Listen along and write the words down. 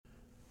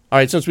All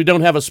right, since we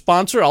don't have a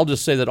sponsor, I'll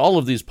just say that all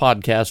of these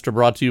podcasts are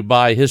brought to you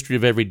by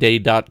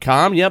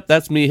historyofeveryday.com. Yep,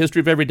 that's me,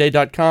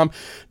 historyofeveryday.com.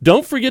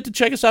 Don't forget to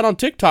check us out on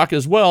TikTok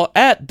as well,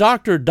 at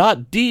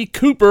Dr.D.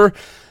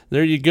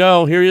 There you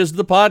go. Here is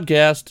the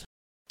podcast.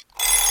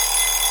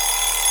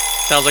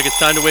 Sounds like it's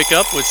time to wake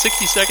up with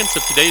 60 seconds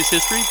of today's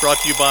history, brought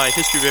to you by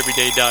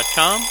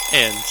historyofeveryday.com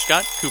and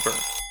Scott Cooper.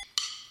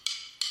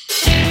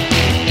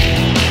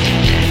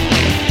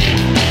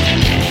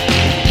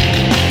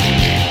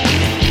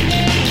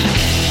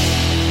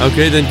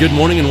 Okay, then good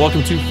morning and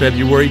welcome to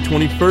February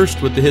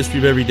 21st with the History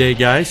of Everyday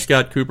guy,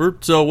 Scott Cooper.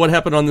 So what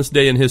happened on this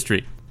day in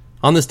history?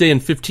 On this day in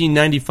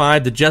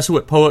 1595, the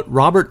Jesuit poet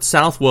Robert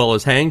Southwell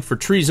is hanged for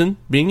treason,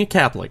 being a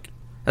Catholic.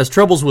 As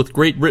troubles with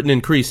Great Britain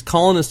increased,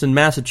 colonists in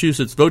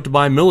Massachusetts vote to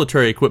buy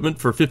military equipment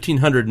for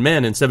 1,500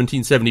 men in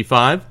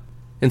 1775.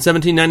 In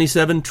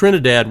 1797,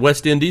 Trinidad,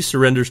 West Indies,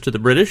 surrenders to the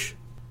British.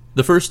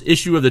 The first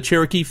issue of the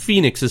Cherokee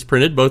Phoenix is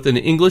printed, both in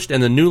English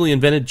and the newly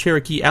invented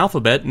Cherokee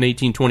alphabet in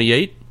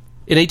 1828.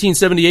 In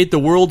 1878, the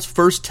world's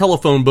first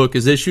telephone book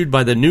is issued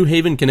by the New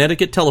Haven,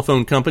 Connecticut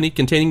Telephone Company,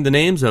 containing the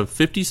names of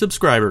 50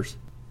 subscribers.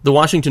 The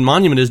Washington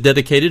Monument is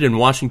dedicated in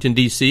Washington,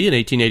 D.C. in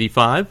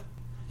 1885.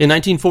 In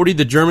 1940,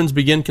 the Germans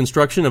begin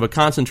construction of a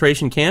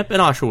concentration camp at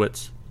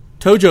Auschwitz.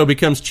 Tojo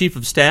becomes chief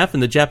of staff in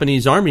the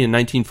Japanese Army in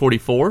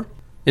 1944.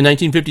 In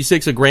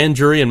 1956, a grand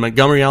jury in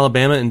Montgomery,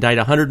 Alabama, indict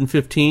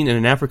 115 in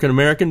an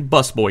African-American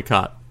bus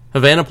boycott.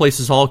 Havana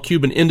places all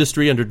Cuban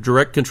industry under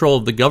direct control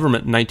of the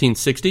government in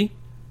 1960.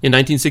 In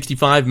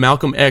 1965,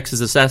 Malcolm X is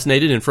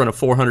assassinated in front of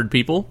 400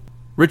 people.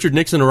 Richard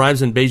Nixon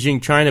arrives in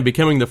Beijing, China,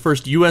 becoming the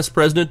first U.S.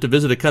 president to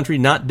visit a country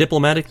not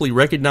diplomatically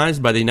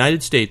recognized by the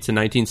United States in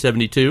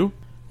 1972.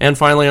 And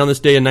finally, on this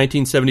day in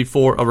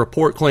 1974, a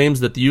report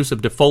claims that the use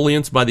of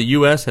defoliants by the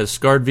U.S. has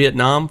scarred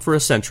Vietnam for a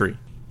century.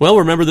 Well,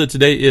 remember that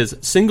today is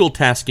Single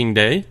Tasking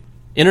Day,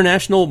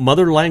 International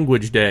Mother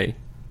Language Day,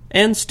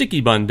 and Sticky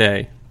Bun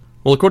Day.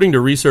 Well, according to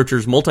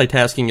researchers,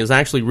 multitasking is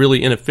actually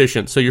really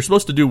inefficient, so you're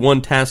supposed to do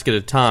one task at a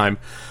time.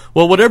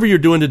 Well, whatever you're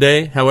doing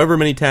today, however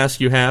many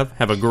tasks you have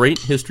a great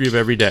history of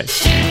every day.